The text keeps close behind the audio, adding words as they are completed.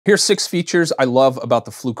Here's 6 features I love about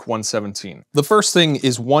the Fluke 117. The first thing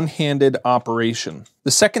is one-handed operation. The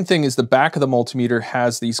second thing is the back of the multimeter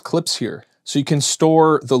has these clips here. So you can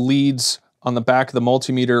store the leads on the back of the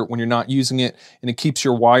multimeter when you're not using it, and it keeps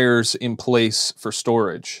your wires in place for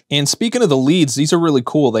storage. And speaking of the leads, these are really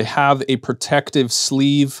cool. They have a protective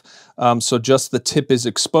sleeve, so just the tip is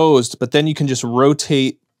exposed, but then you can just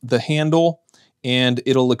rotate the handle and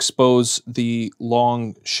it'll expose the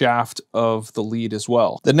long shaft of the lead as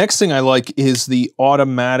well. The next thing I like is the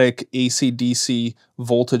automatic AC/DC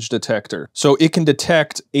voltage detector. So it can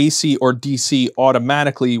detect AC or DC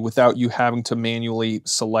automatically without you having to manually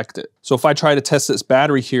select it. So if I try to test this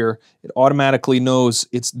battery here, it automatically knows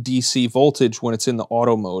it's DC voltage when it's in the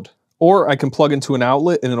auto mode. Or I can plug into an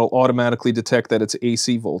outlet and it'll automatically detect that it's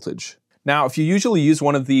AC voltage. Now, if you usually use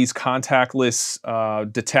one of these contactless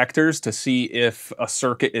detectors to see if a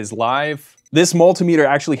circuit is live, this multimeter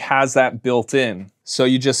actually has that built in. So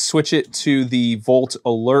you just switch it to the volt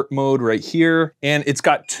alert mode right here, and it's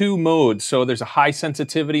got 2 modes. So there's a high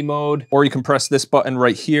sensitivity mode, or you can press this button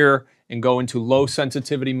right here and go into low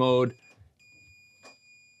sensitivity mode,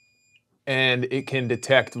 and it can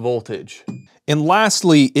detect voltage. And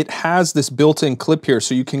lastly, it has this built-in clip here,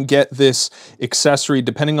 so you can get this accessory.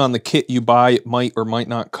 Depending on the kit you buy, it might or might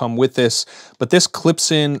not come with this, but this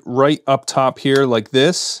clips in right up top here like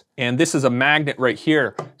this. And this is a magnet right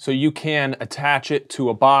here, so you can attach it to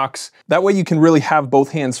a box. That way you can really have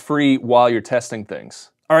both hands free while you're testing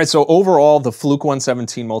things. All right, so overall, the Fluke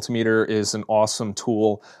 117 multimeter is an awesome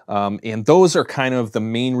tool, and those are kind of the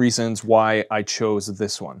main reasons why I chose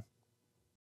this one.